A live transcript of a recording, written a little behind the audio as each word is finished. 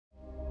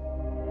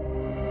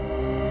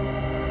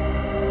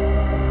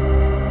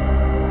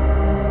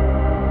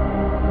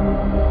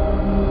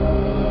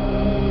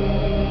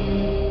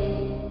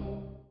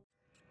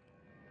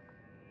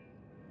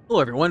Hello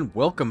everyone,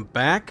 welcome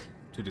back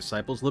to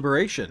Disciples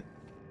Liberation.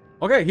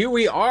 Okay, here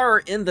we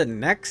are in the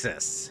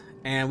Nexus,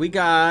 and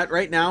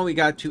right now we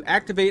got to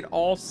activate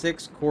all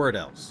 6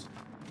 corridors.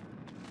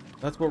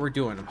 That's what we're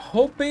doing. I'm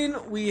hoping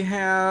we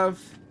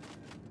have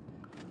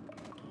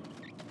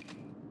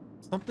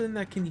something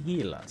that can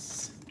heal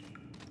us.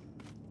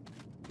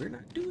 We're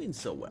not doing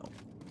so well.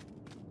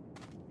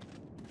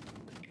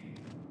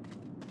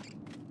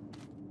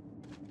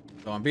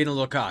 So I'm being a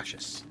little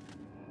cautious.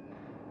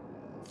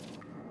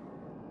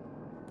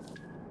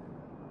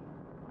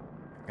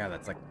 God,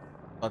 that's like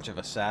a bunch of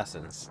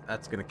assassins.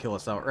 That's gonna kill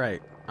us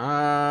outright.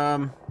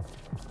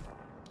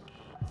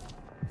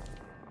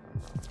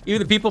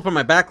 Even the people from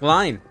my back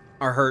line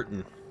are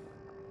hurting.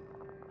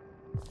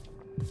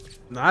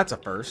 No, that's a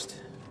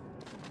first.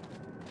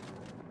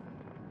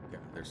 God,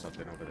 there's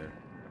something over there.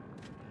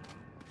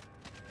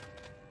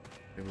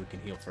 Maybe we can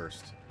heal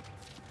first.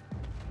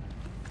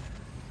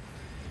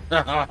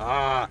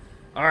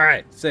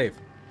 Alright, save.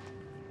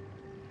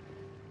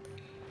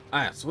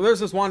 Alright, so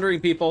there's this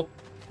wandering people.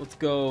 Let's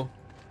go.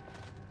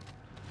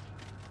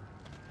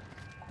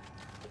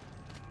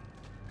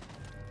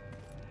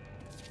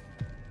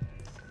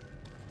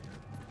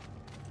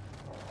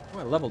 Oh,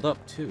 I leveled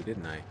up too,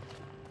 didn't I?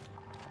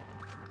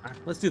 Right,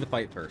 let's do the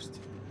fight first.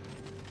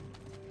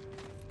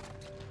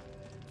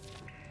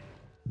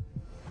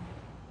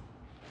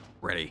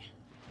 Ready.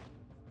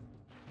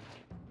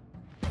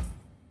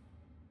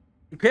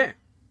 Okay.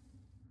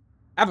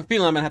 I have a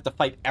feeling I'm gonna have to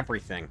fight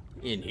everything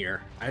in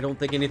here. I don't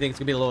think anything's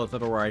gonna be a little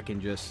bit where I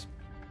can just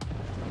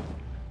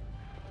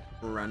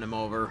run him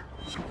over.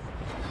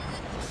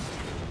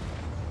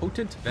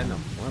 Potent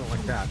venom. Well, I don't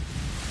like that.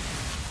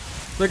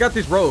 So I got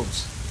these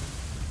robes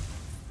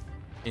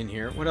in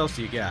here. What else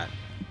do you got?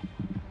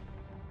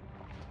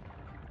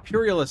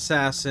 Imperial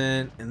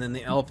Assassin, and then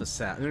the Elf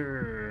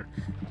Assassin.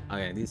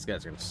 Okay, these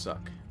guys are gonna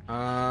suck.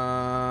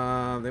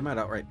 They might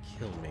outright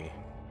kill me.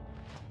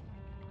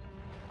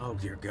 Oh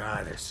dear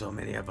God, there's so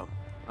many of them.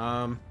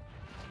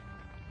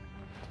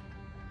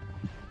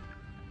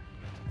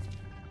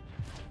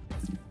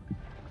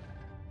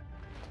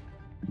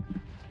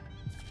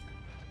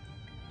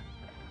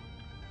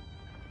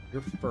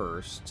 You're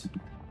first.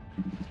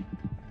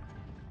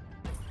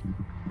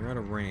 You're out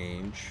of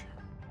range.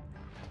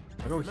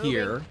 I go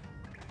here.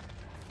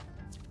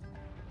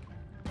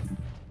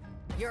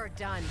 You're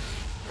done.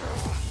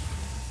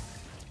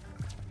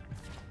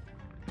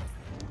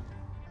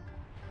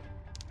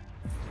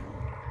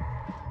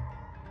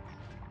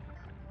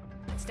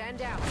 Stand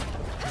down.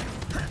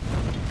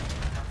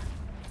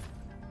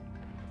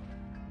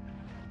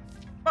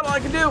 What all I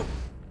can do?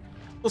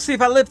 We'll see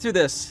if I live through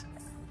this.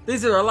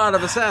 These are a lot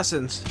of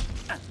assassins.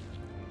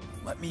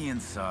 Let me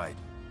inside.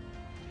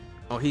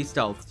 Oh, he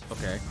stealthed.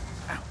 Okay.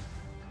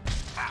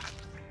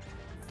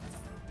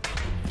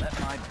 Let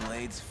my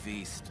blades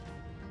feast.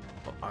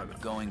 Oh, I'm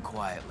going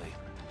quietly.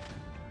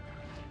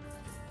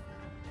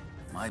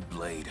 My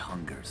blade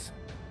hungers.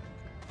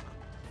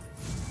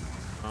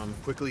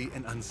 Quickly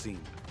and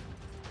unseen.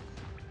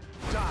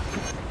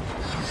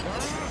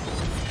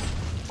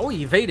 Oh,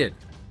 he evaded.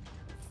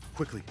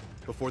 Quickly,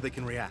 before they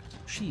can react.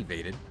 She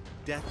evaded.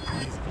 Death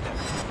is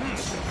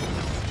death.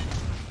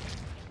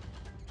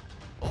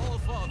 All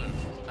father,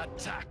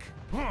 attack.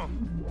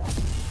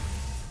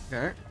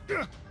 Okay.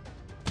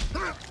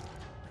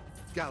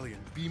 Galleon,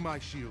 be my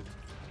shield.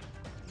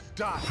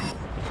 Die.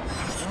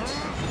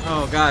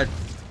 Oh God.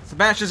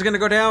 Sebastian's gonna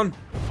go down.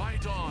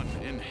 Fight on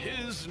in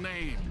his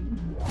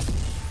name.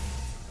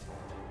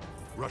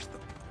 Rush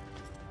them.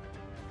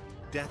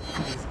 Death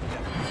is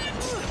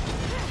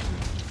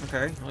death.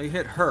 Okay. Well, you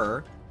hit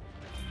her.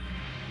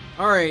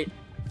 All right,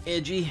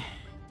 Edgy.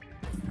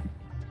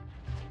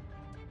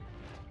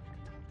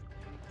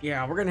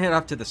 Yeah, we're gonna head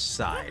off to the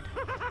side.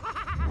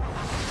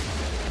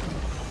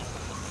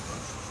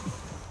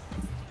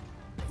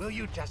 Will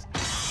you just...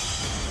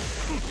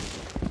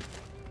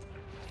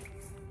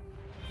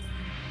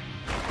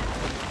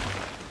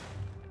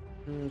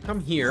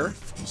 Come here.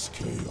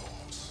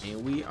 Chaos.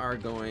 And we are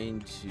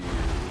going to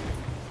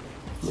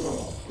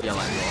yell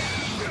at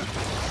him.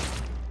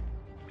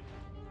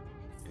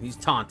 He's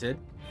taunted.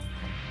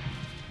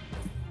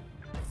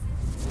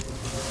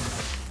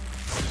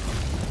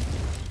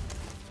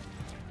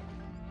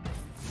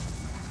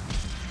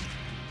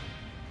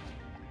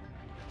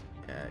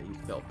 Yeah, you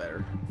felt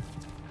better.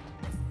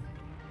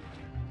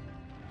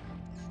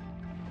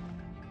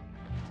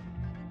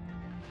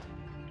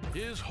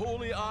 His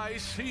holy eye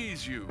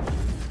sees you.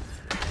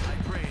 I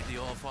pray the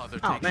All-Father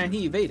Oh takes man, you.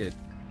 he evaded.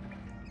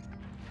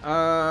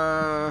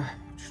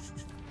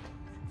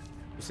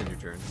 It's in your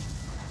turn.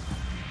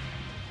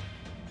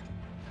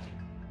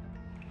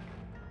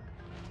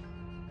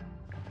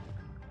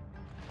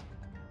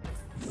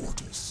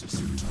 Mortis is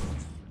eternal.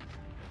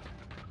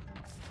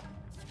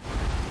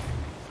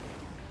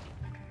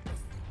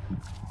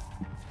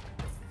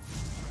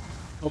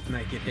 Hoping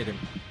I can hit him.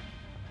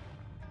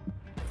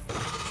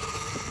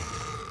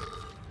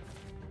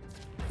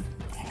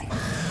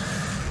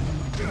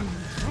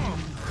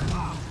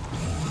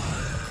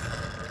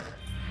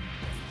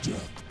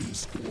 Death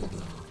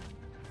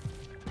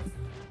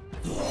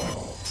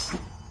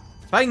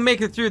If I can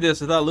make it through this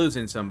without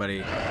losing somebody,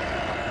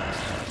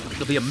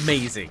 it'll be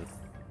amazing.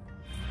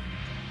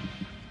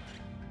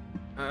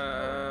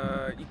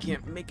 You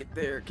can't make it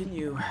there, can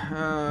you?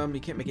 You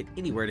can't make it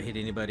anywhere to hit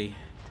anybody.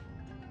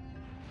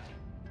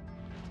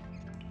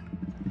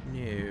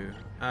 No.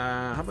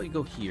 How about you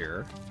go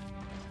here?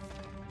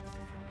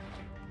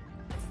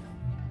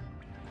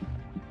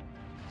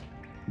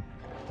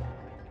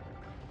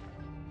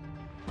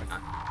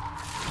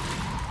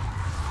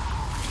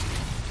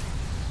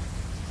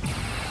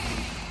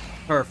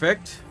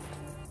 Perfect.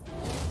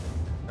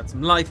 Got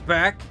some life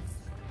back.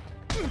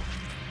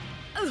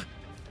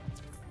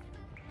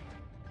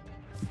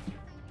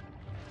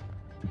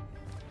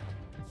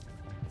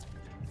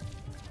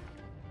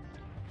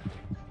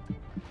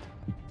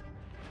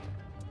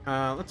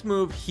 Let's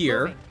move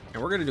here, Moving.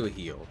 and we're gonna do a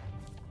heal.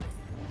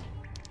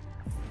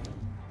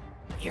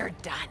 You're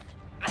done.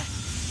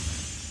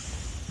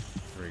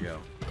 There we go.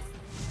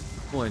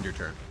 We'll end your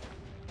turn.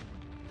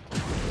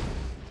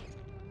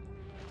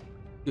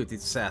 See what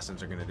these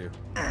assassins are gonna do.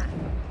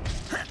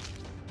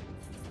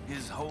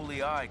 His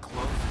holy eye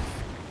closes.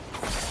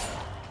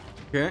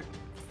 Okay.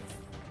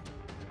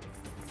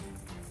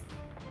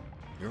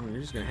 You're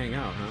just gonna hang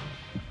out, huh?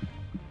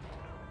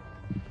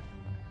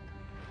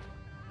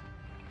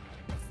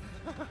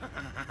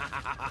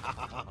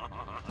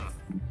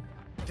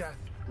 Death,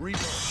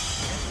 rebirth,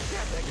 and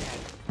death again.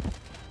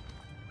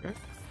 Okay.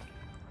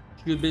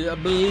 Should be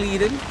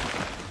bleeding.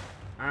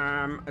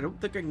 I don't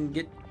think I can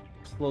get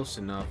close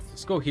enough.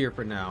 Let's go here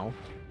for now.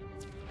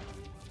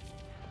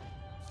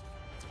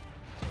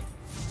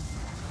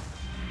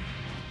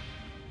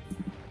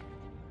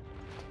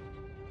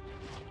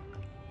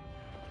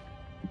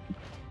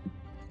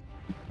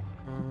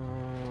 I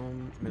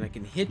mean, I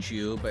can hit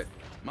you, but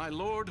My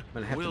lord I'm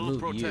gonna have to will move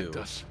protect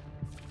you. us.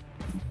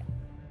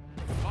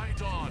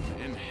 Fight on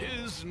in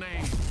his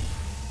name.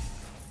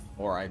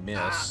 or I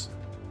miss.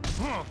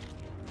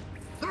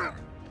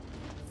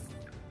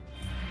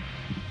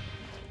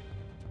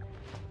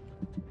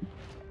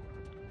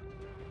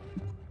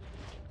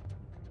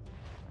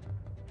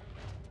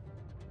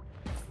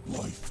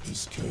 Life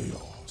is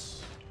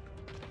chaos.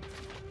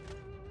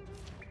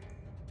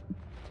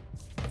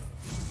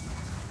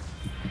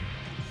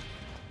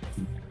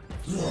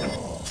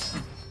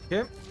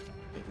 Yep.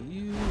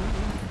 You.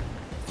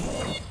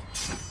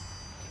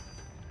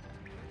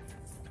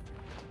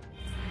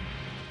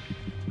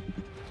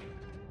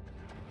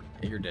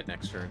 Hey, you're dead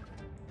next turn.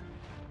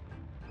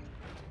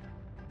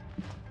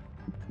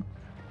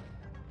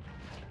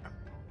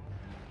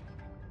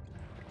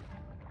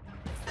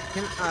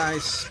 Can I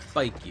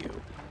spike you?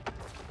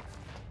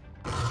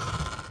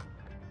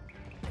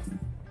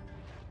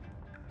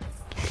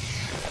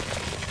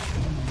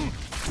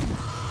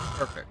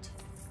 Perfect.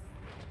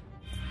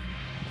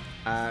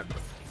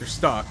 You're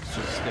stuck,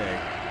 so stay.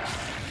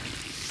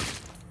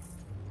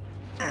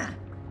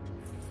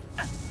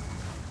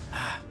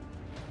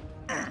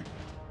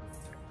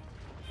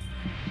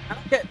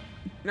 Okay,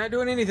 not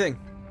doing anything.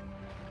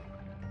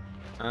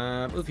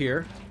 Move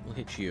here. We'll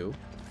hit you.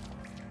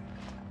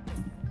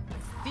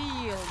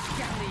 Feel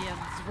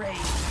Galleon's rage.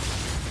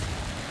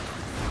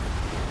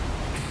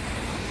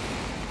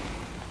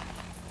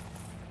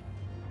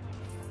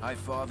 High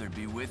Father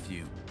be with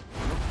you.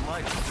 Your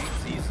blood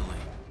escapes easily.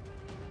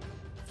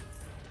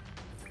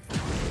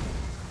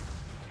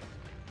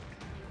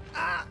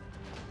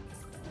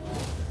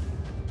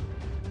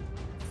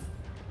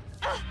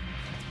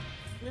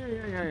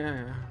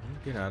 Yeah.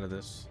 Get out of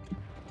this.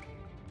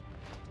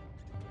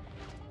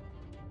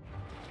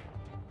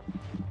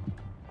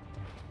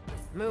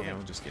 Moving. Yeah,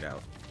 we'll just get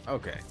out.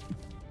 Okay.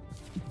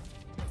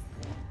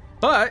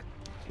 But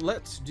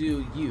let's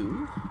do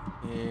you,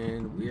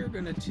 and we're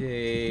gonna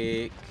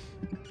take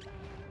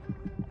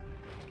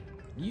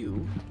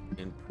you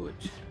and put.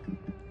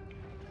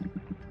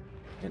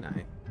 Can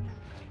I?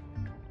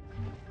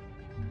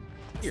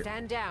 Here.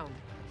 Stand down.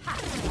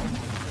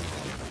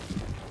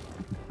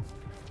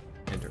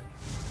 Enter.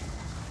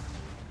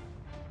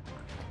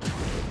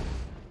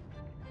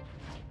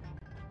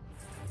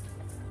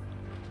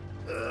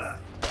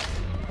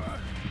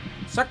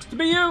 Sucks to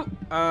be you.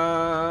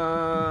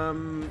 I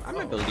might be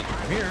able to get you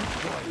from here.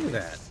 Look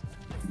at that.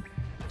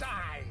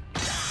 Die!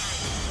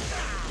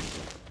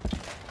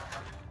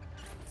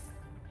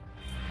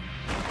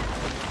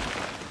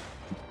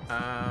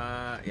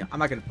 Yeah, I'm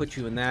not gonna put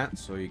you in that,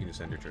 so you can just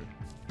end your turn.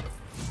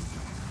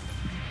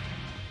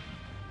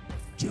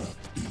 Death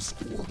is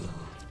order.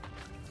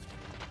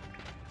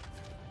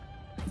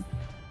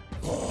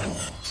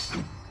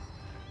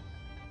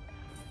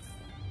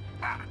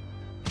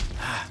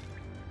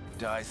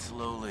 Die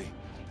slowly.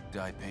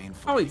 Die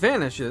painfully. Oh, he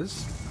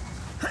vanishes.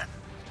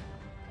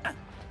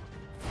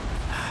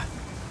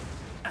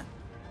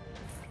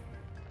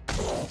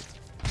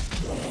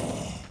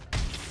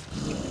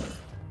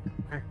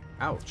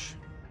 Ouch.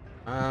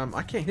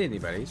 I can't hit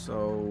anybody,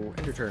 so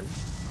end your turn.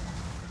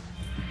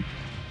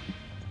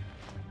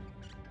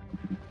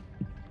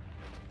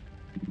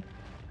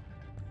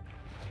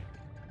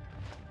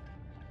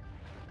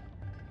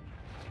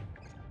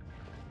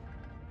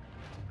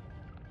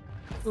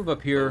 Move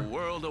up here. The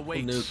world We'll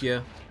awaits. nuke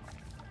ya.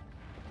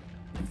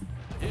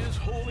 His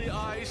holy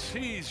eye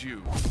sees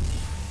you.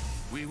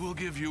 We will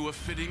give you a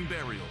fitting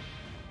burial.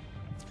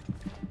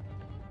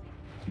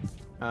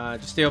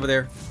 Just stay over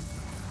there.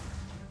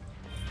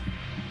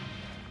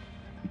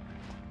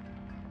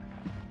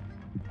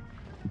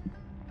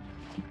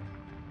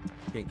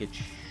 Can't get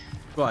you.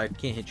 Well, I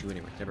can't hit you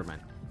anyway. Never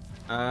mind.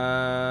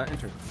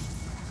 Enter.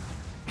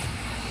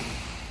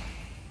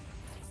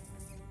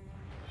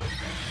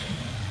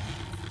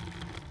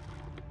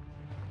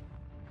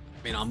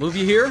 I mean, I'll move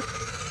you here.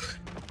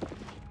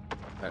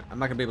 But I'm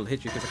not gonna be able to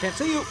hit you because I can't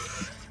see you.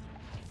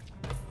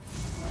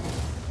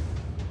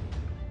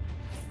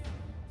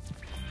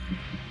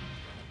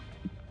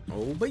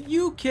 Oh, but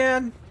you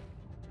can.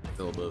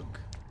 Still book.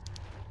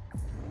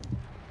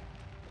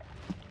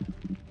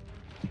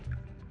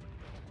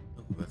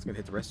 Oh, that's gonna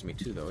hit the rest of me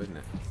too, though, isn't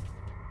it?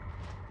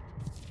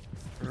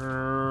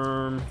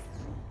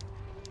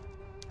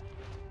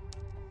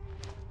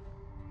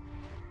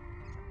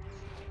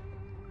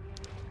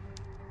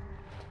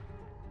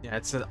 Yeah,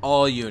 it's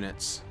all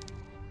units.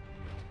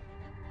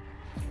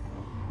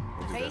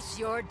 We'll do Face this.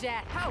 your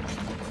death. Ouch!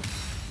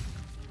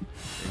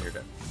 And you're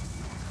dead.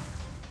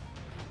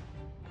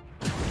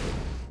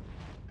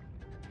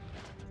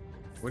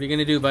 What are you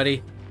gonna do,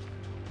 buddy?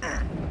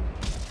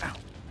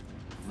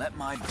 Let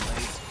my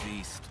blades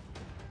feast.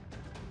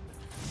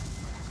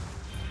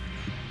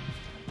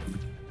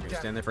 You're gonna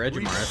stand there for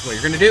Edgemar. That's what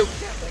you're gonna do.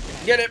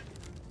 Get it.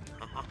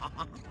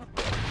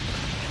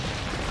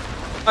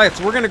 Alright,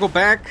 so we're gonna go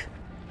back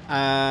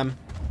to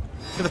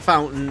the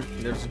fountain.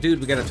 There's a dude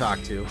we gotta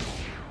talk to.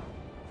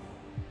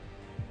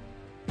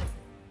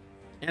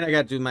 And I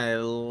gotta do my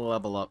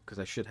level up because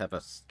I should have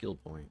a skill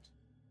point.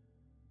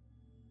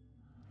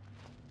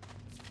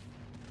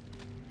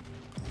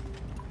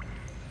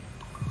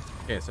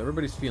 Okay, so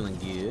everybody's feeling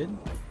good.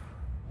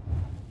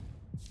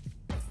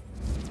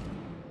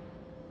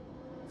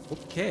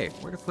 Okay,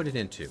 where to put it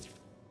into?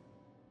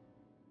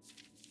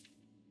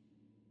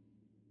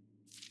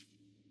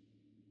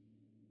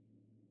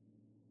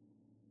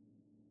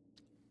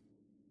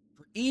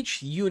 For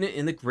each unit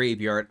in the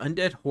graveyard,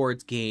 Undead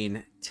Hordes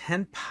gain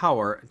 10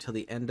 power until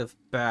the end of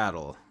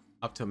battle,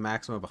 up to a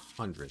maximum of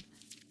 100.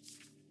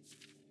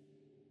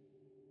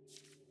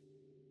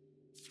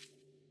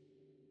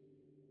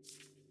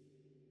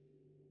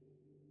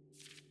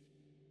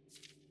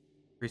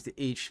 Increase the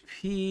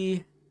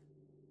HP.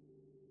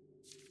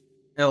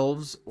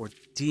 Elves or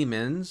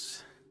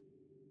demons.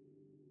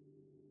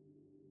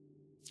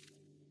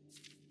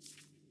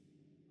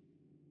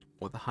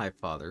 Or the High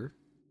Father.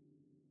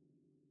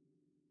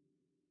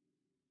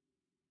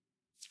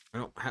 I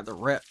don't have the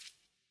rep.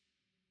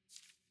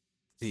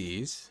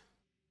 These.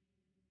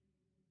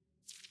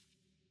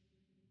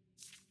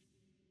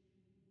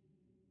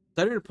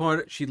 Starting upon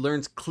it, she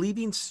learns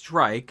Cleaving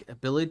Strike,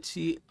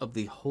 ability of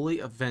the Holy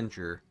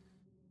Avenger.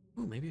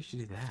 Ooh, maybe I should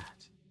do that.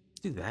 Let's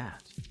do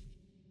that.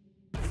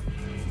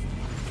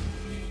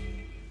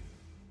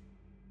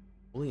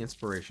 Holy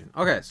Inspiration.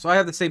 Okay, so I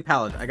have the same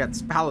paladin. I got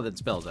paladin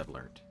spells I've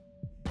learned.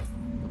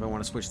 If I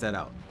want to switch that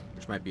out,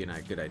 which might be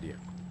a good idea.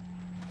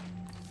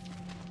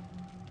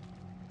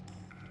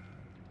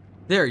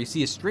 There, you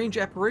see a strange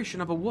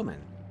apparition of a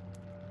woman,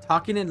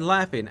 talking and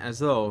laughing as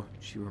though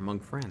she were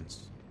among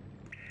friends.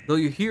 Though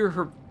you hear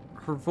her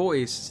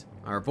voice,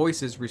 or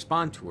voices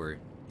respond to her, you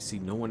see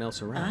no one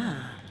else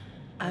around.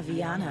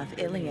 Aviana of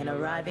Ilion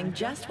arriving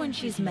just when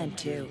she's meant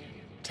to.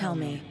 Tell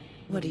me,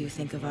 what do you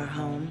think of our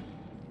home?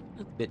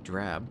 A bit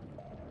drab.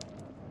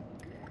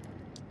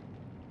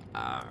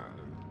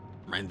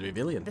 Reminds me of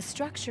Ilion. The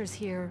structures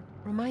here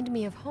remind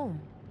me of home.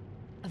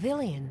 Of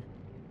Ilion.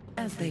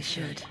 As they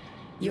should.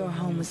 Your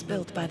home was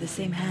built by the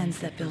same hands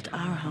that built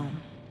our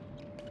home.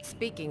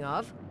 Speaking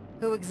of,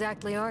 who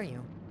exactly are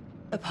you?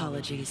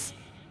 Apologies.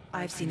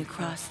 I've seen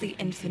across the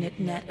infinite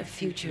net of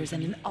futures,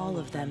 and in all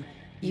of them,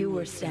 you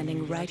were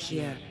standing right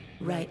here,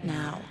 right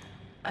now.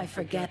 I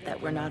forget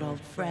that we're not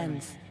old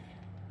friends.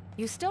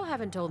 You still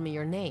haven't told me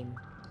your name.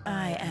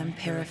 I am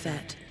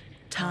Parafet.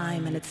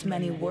 Time and its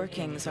many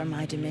workings are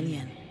my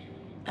dominion.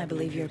 I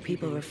believe your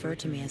people refer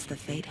to me as the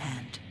Fate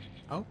Hand.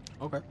 Oh,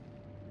 okay.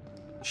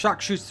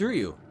 Shock shoots through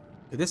you.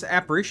 Could this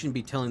apparition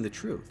be telling the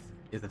truth?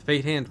 Is the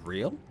Fate Hand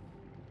real?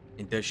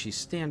 And does she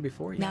stand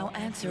before you? Now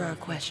answer our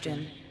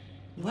question.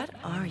 What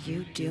are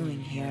you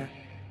doing here?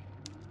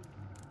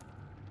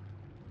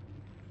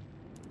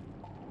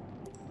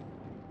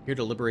 Here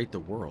to liberate the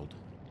world.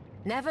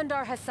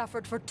 Nevendaar has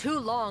suffered for too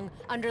long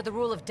under the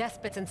rule of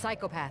despots and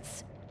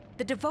psychopaths.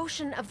 The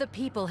devotion of the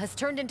people has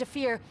turned into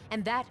fear,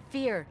 and that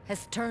fear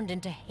has turned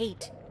into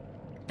hate.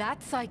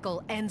 That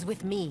cycle ends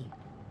with me.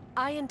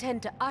 I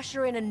intend to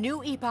usher in a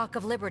new epoch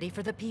of liberty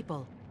for the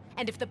people.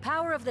 And if the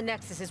power of the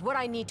Nexus is what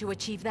I need to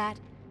achieve that,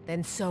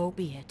 then so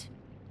be it.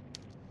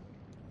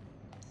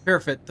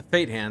 Parafet, the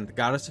Fate Hand, the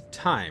goddess of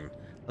time,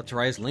 lets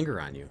her eyes linger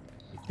on you.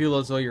 You feel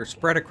as though you're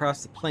spread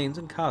across the plains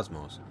and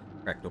cosmos,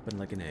 cracked open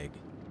like an egg.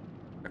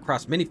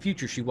 Across many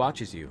futures, she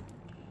watches you,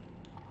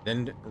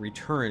 then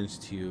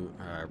returns you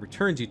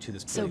to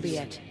this place. So be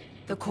it.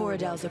 The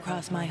corridors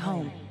across my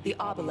home, the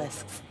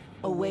obelisks,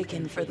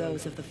 awaken for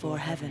those of the four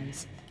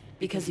heavens.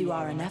 Because you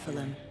are a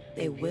Nephilim,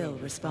 they will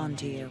respond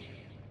to you.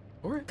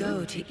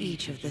 Go to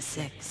each of the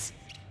 6.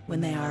 When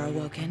they are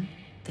awoken,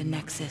 the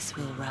Nexus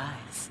will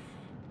rise.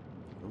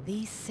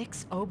 These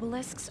 6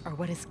 obelisks are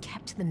what has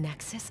kept the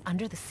Nexus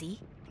under the sea?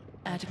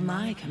 At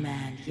my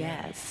command,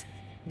 yes.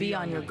 Be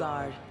on your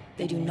guard.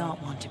 They do not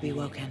want to be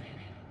woken.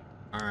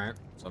 Alright,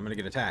 so I'm gonna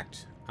get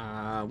attacked.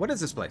 What is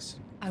this place?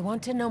 I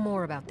want to know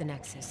more about the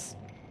Nexus.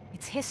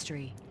 Its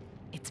history,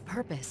 its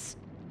purpose.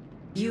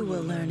 You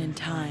will learn in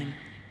time.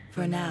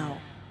 For now,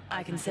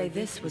 I can say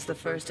this was the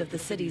first of the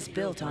cities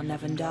built on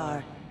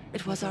Nevendaar.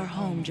 It was our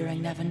home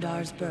during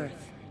Nevendaar's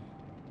birth.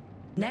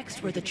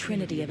 Next were the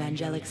trinity of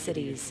angelic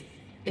cities,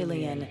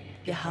 Ilion,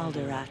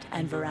 Gehalderat,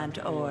 and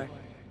Verant-Or.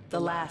 The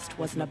last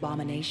was an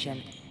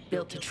abomination,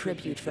 built to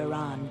tribute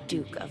Varan,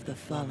 Duke of the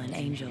Fallen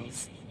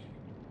Angels.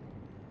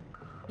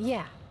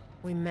 Yeah,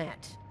 we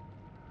met.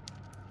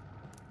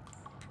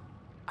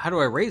 How do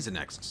I raise a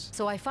Nexus?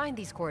 So I find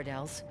these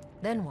Cordels,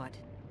 then what?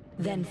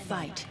 Then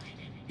fight.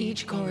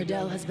 Each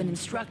Corridel has been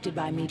instructed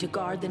by me to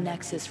guard the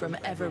Nexus from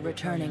ever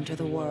returning to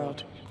the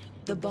world.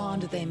 The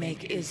bond they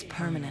make is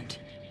permanent.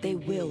 They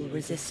will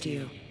resist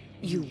you.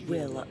 You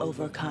will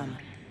overcome.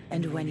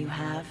 And when you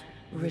have,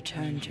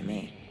 return to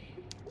me.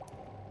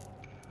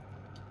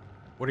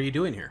 What are you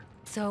doing here?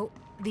 So,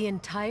 the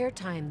entire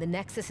time the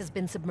Nexus has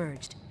been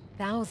submerged,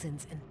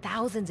 thousands and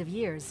thousands of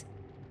years,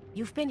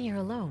 you've been here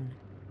alone.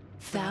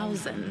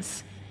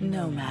 Thousands,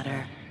 no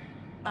matter.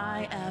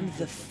 I am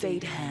the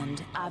Fate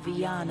Hand,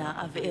 Aviana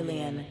of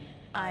Ilion.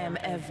 I am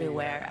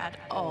everywhere at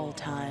all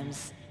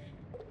times.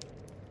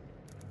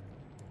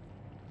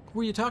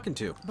 Who are you talking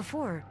to?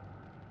 Before,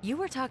 you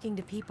were talking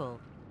to people.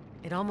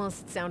 It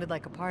almost sounded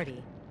like a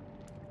party.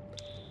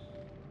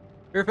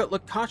 Irripet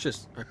looked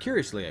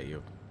curiously at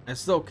you,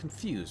 as though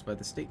confused by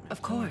the statement.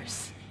 Of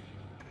course.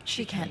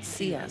 She can't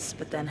see us,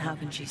 but then how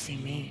can she see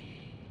me?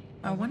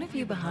 Are one of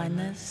you behind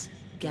this?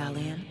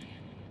 Galleon?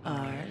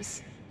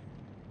 Ours?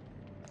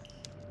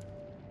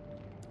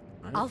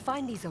 I'll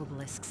find these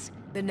obelisks.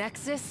 The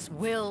Nexus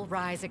will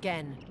rise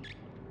again.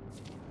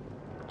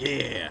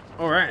 Yeah.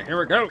 Alright, here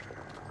we go.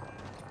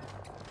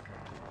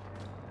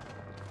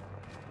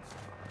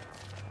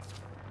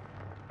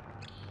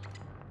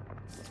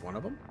 That's one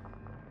of them?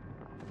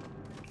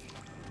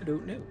 I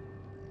don't know.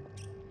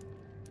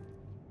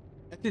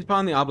 Acting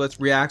upon the obelisk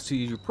reacts to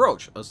your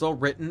approach, as though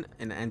written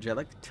in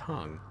angelic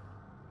tongue.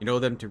 You know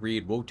them to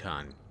read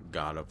Wotan,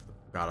 god of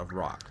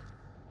rock.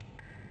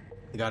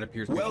 The god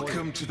appears before you.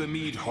 Welcome to the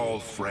mead hall,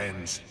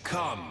 friends.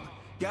 Come,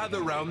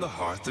 gather round the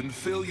hearth and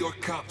fill your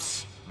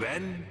cups.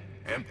 Then,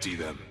 empty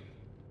them.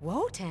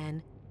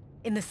 Wotan?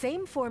 In the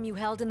same form you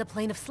held in the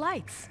Plain of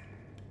Slights.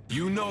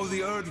 You know the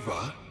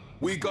Erdva?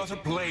 We got a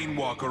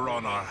planewalker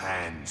on our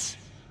hands.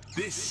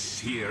 This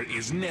here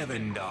is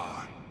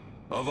Nevendaar.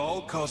 Of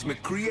all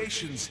cosmic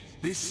creations,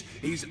 this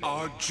is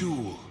our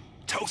jewel.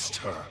 Toast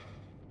her.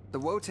 The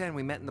Wotan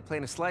we met in the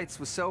Plain of Slights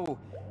was so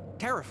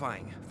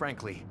terrifying,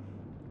 frankly.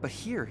 But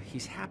here,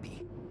 he's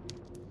happy.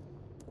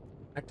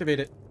 Activate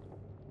it.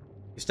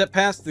 You step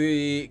past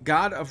the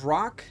god of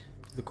rock,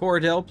 the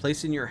Corridel,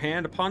 placing your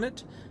hand upon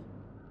it.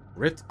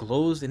 Rift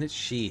glows in its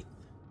sheath.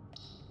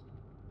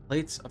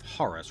 Plates of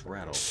Horus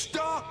rattle.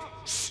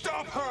 Stop!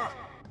 Stop her!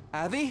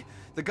 Avi,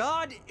 the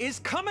god is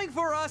coming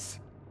for us!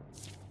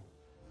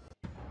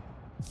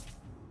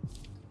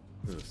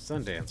 The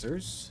Sun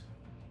Dancers.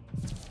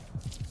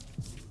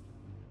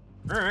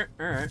 Alright,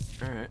 alright,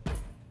 alright.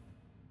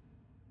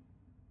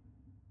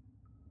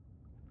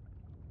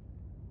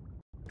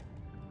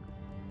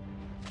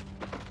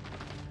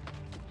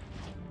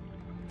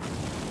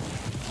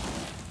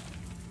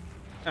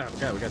 Oh,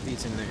 God, we got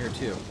these in there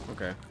too.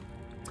 Okay.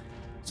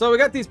 So we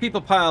got these people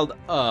piled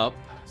up,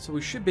 so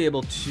we should be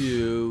able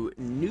to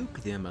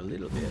nuke them a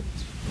little bit.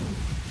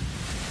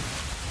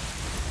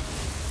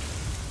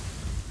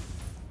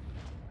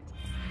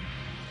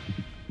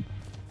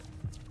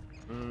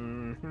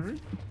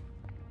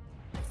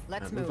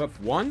 Let's move move.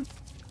 up one.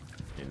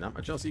 And not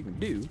much else you can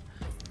do.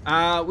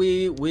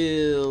 We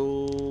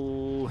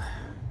will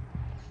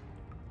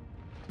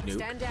nuke.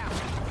 Stand down.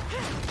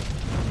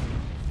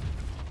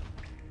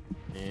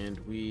 And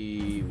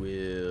we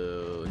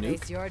will nuke.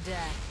 Face your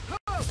death.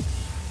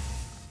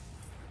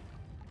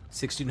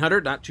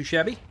 1600, not too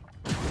shabby.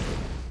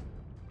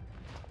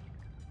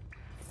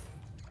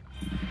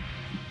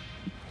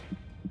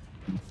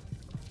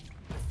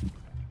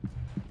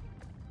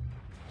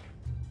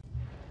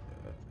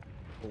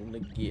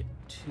 Only get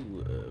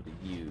 2 of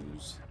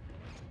use.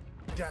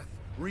 Death,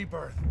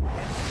 rebirth.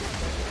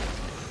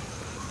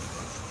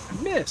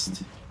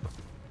 Missed.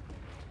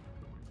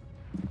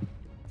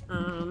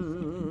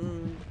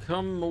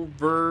 Come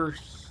over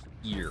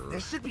here.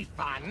 This should be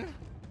fun.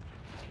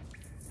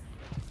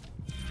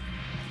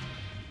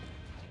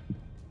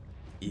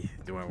 Yeah,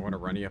 do I want to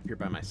run you up here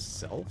by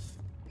myself?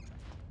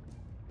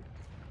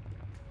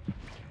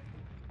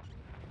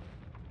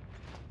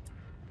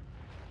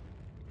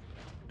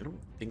 I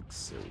don't think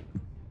so.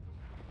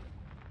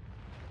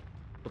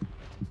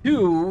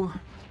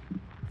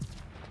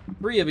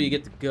 Three of you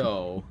get to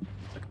go.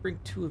 I could bring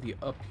 2 of you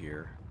up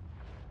here.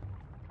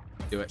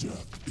 Do it.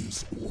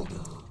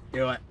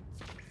 Do it.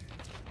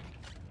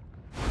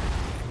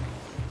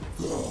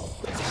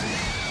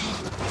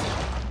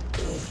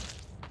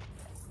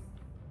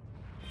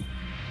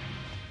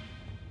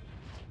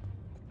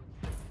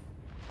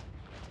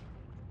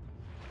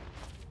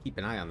 Keep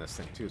an eye on this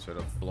thing too, so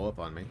it'll blow up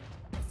on me.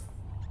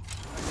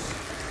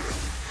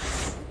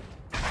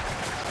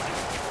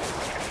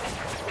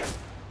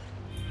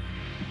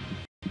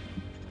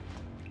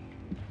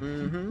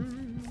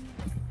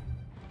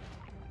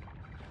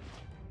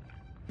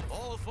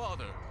 All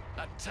Father,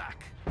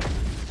 attack.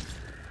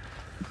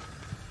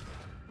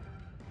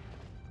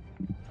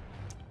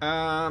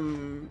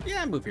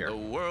 Yeah, move here. The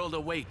world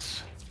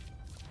awaits.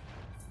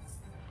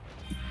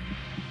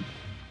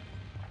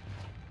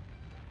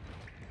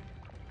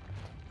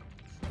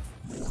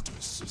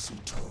 Mortis is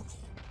eternal.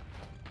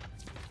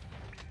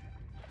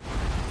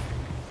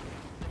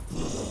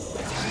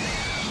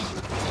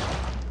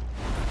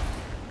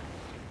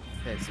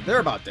 Okay, so they're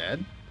about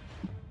dead.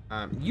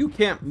 You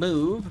can't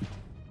move.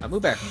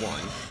 Move back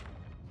 1.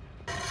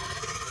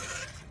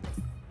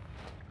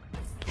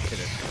 Hit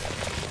it.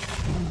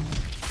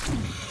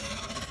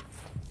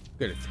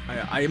 Good.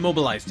 I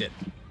immobilized it.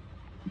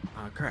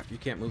 Crap, you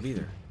can't move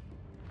either.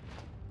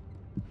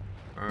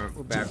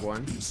 Move back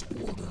 1.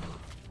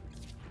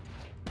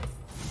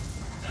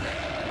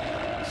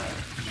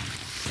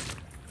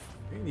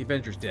 Okay, the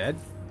Avenger's dead.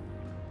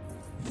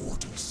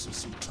 Mortis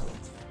is eternal.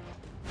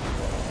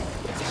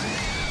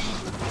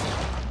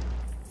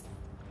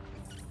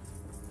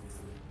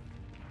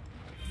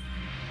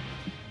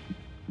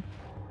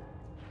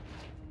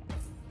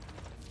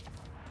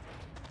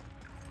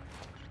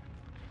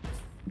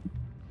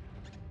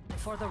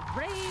 For the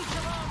rage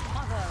of our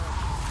mother.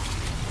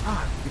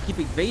 Ah, you keep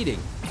evading.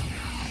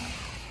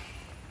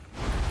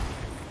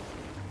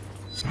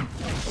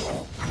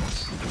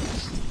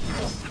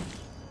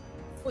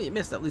 Well, you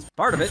missed at least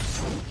part of it.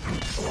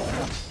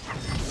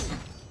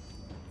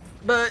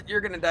 But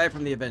you're gonna die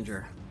from the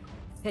Avenger.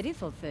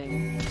 Pitiful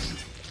thing.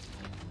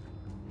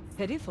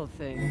 Pitiful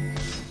thing.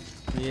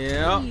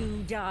 Yeah.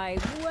 You die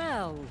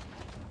well.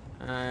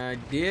 I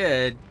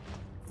did.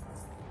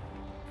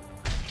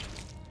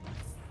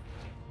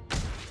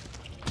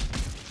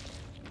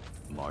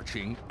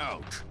 Marching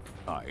out.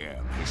 I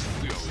am his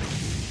fury.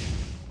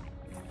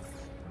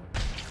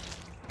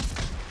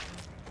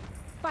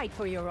 Fight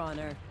for your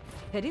honor.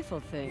 Pitiful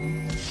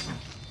thing.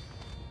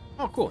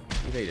 Oh, cool.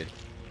 Evaded.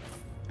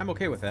 I'm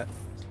okay with that.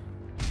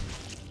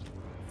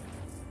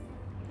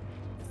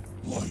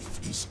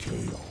 Life is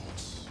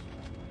chaos.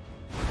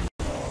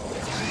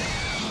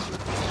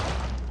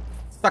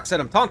 Stuck said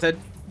I'm taunted.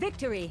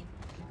 Victory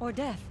or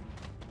death.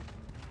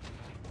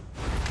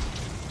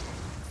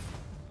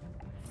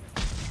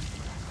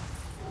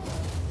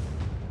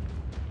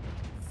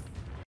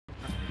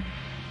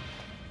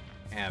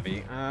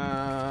 Abby.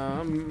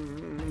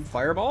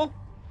 Fireball?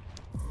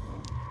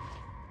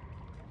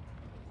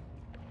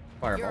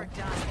 Fireball. You're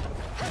done.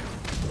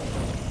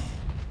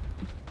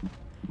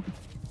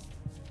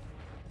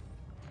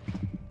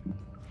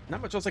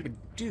 Not much else I could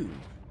do.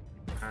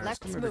 Let's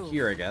come over move.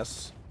 here, I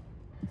guess.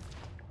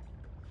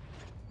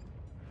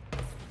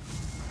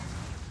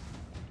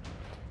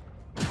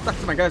 Stuck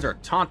to my guys are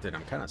taunted.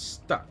 I'm kind of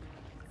stuck.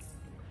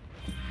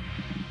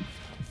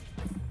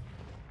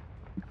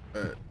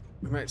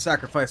 We might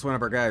sacrifice one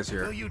of our guys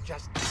here. Will you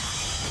just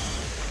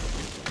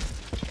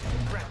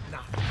regret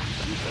nothing?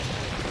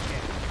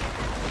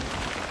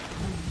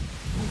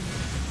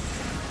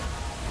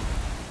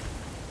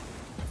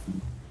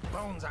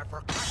 Bones are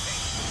for cracking.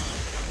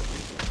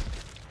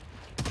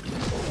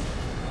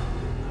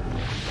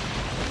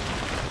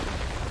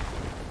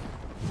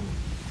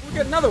 We'll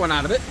get another one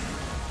out of it.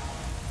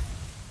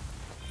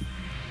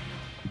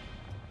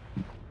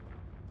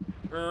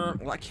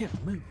 Well, I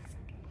can't move.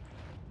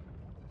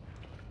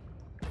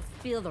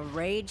 Feel the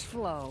rage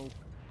flow.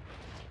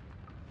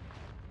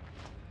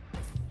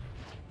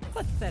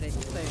 Pathetic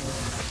thing.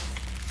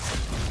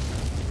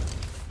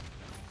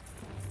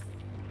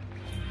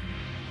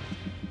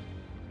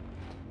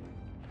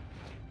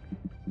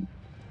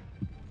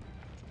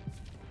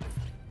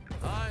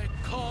 I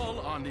call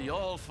on the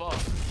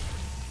All-Father.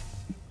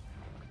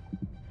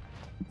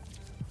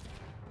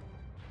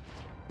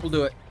 We'll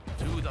do it.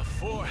 To the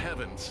 4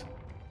 heavens.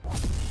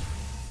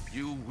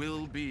 You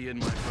will be in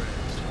my prayers.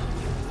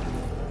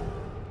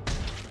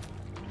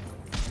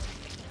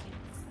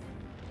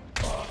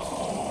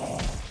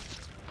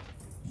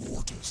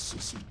 Mortis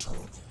is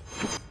eternal.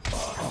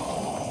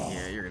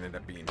 Yeah, you're gonna end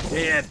up being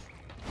dead.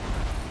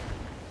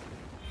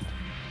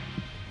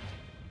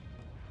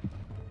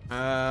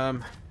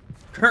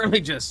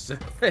 Currently just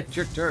it's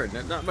your turn.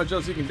 There's not much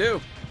else you can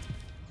do.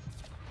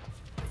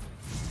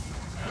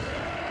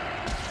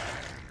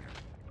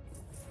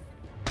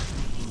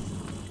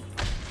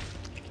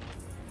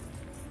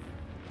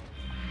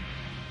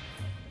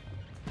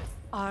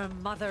 Our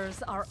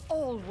mothers are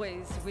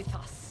always with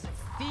us.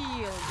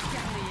 Feel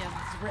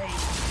Galleon's rage.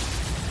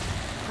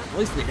 At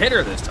least we hit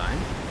her this time.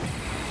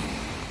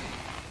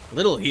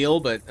 Little heal,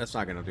 but that's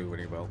not gonna do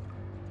very well.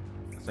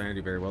 That's not gonna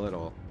do very well at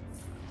all.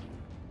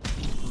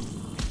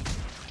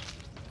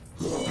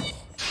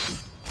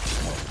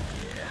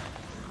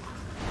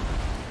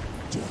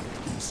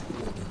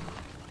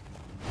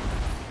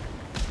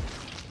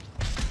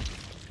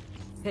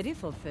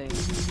 Pitiful thing.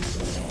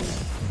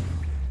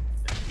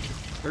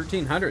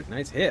 1300,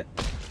 nice hit.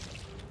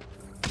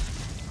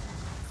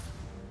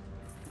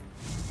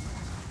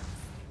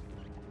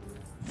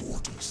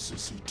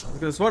 I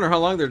just wonder how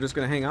long they're just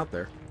gonna hang out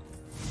there.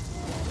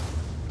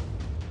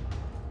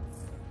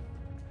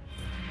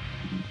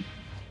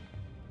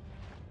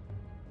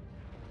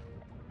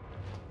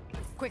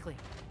 Quickly.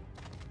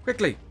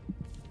 Quickly.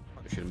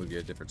 Probably should have moved you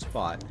to a different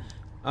spot.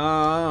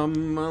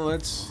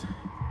 Let's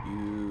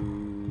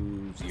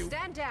use you.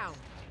 Stand down.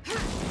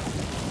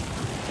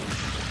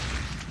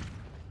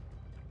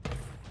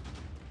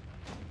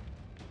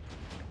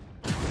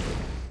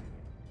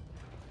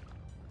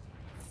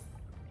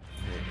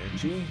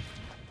 Edgy.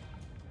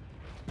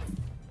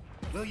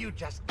 Will you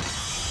just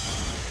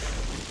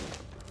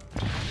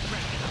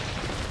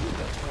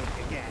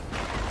again?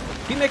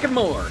 Keep making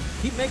more.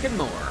 Keep making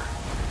more.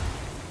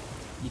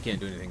 You can't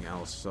do anything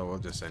else, so we'll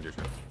just end your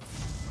turn.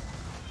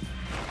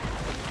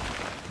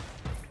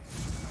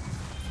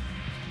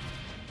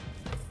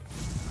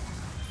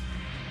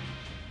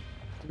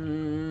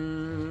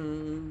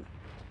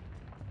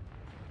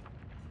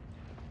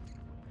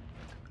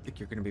 I think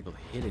you're gonna be able to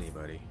hit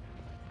anybody.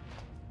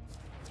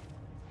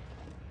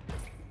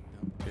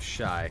 Nope, just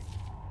shy.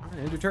 Alright,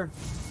 end your turn.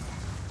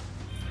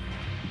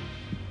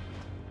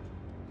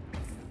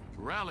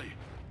 Rally.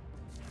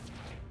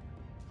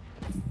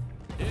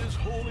 His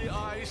holy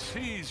eye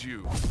sees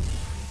you.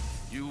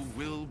 You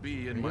will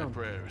be in my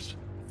prayers.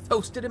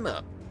 Toasted him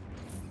up.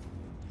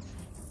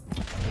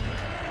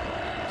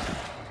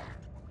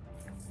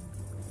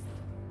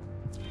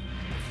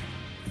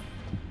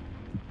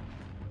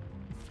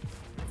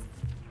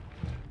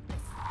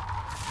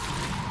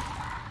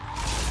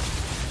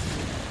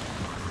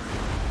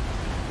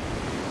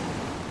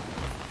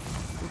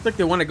 Looks like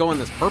they want to go on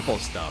this purple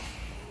stuff.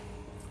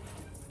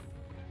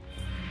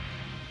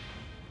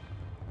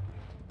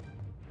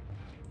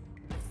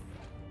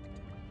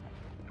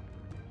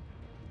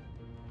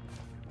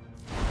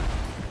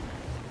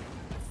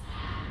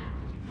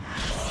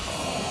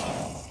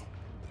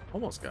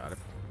 Almost got it.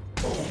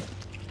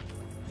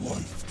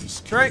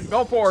 Straight,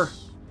 go for her.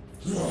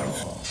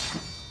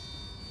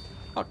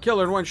 I'll kill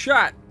her in one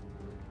shot.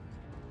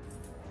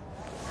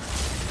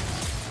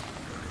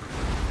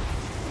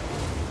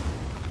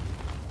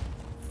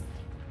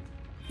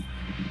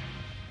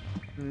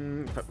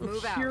 If I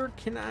move here, out.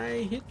 Can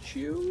I hit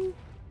you?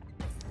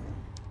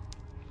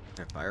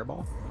 Can I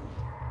fireball?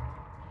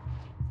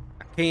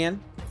 I can.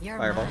 You're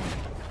Fireball. mine.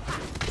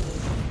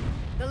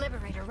 The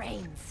Liberator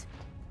reigns.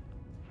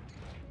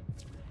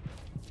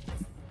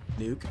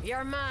 Nuke.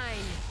 You're mine.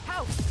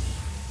 Ho!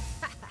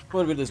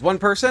 What about this? One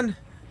person?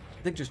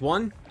 I think just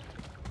one.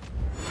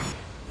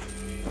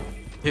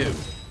 Two.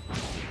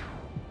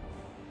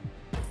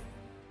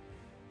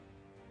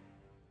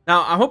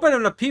 Now I hope I have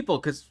enough people,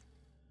 because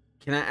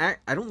can I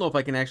don't know if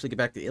I can actually get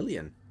back to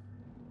Ilion.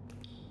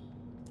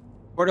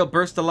 Portal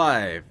burst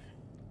alive,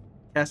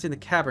 casting the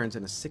caverns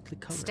in a sickly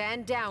color.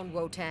 Stand down,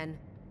 Wotan.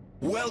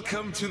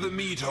 Welcome to the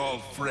meat hall,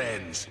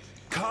 friends.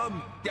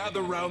 Come,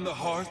 gather round the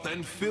hearth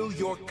and fill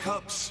your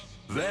cups.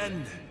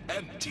 Then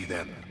empty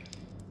them.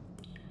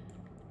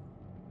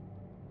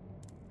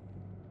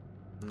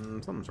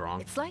 Something's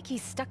wrong. It's like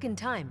he's stuck in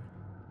time.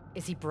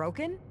 Is he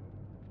broken?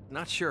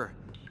 Not sure.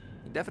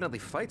 He definitely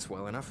fights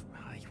well enough.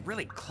 He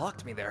really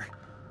clocked me there.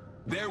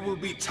 There will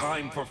be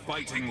time for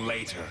fighting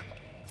later.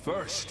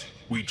 First,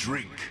 we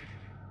drink.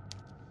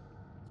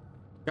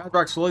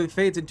 Godrock slowly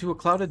fades into a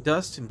cloud of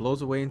dust and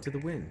blows away into the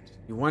wind.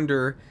 You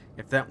wonder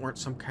if that weren't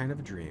some kind of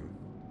a dream.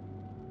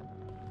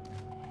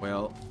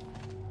 Well,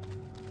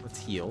 let's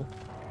heal.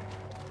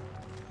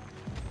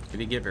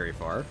 Didn't get very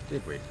far,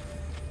 did we?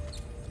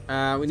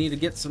 We need to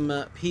get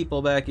some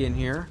people back in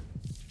here.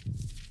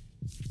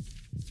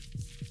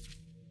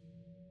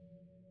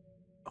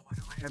 Oh, I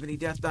don't have any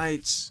Death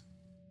Knights.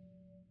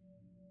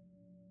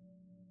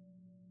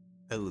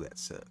 Oh, that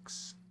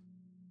sucks.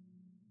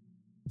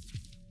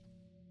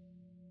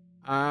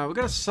 We got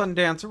a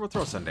Sundancer. We'll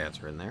throw a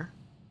Sundancer in there.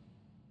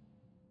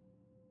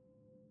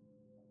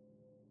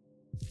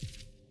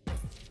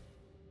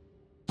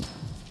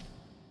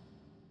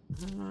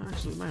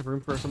 Actually, we might have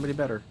room for somebody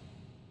better.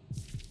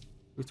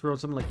 We throw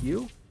something like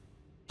you?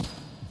 Do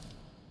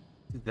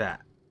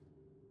that.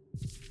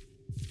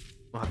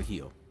 We'll have a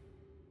heal.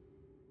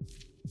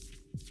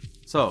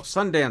 So,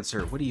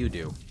 Sundancer, what do you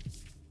do?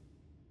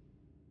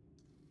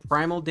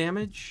 Primal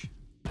damage?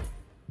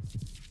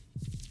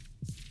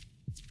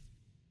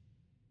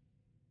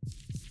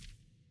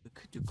 We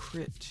could do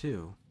crit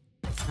too.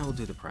 I will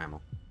do the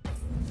primal.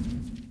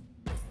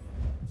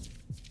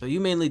 So you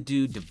mainly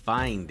do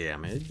divine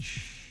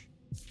damage.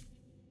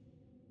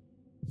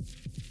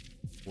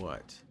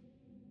 What?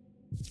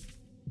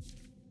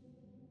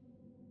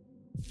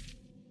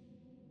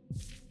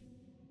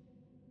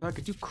 I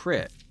could do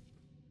crit.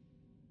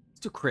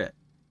 Let's do crit.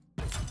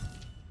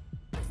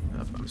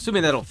 I'm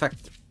assuming that'll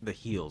affect the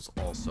heals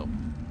also.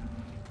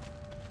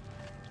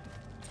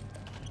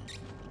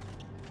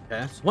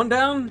 Okay, so one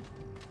down.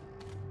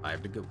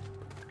 5 to go.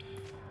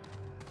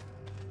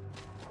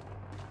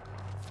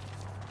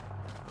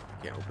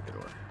 Can't open the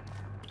door.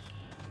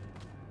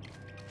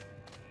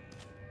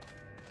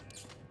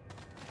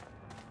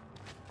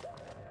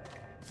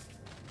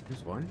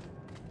 Here's one.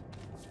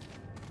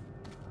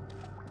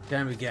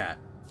 Then we got.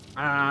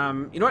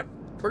 You know what?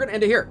 We're gonna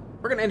end it here.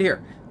 We're gonna end it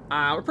here.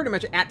 We're pretty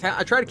much at time.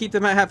 I try to keep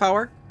them at half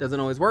hour. Doesn't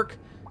always work,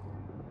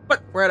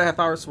 but we're at a half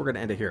hour, so we're gonna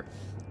end it here.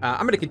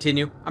 I'm gonna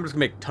continue. I'm just gonna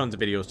make tons of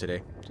videos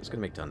today. Just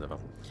gonna make tons of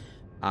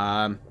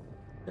them.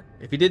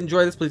 If you did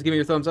enjoy this, please give me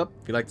your thumbs up.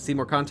 If you'd like to see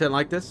more content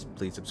like this,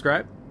 please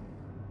subscribe.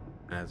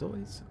 As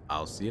always,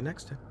 I'll see you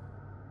next time.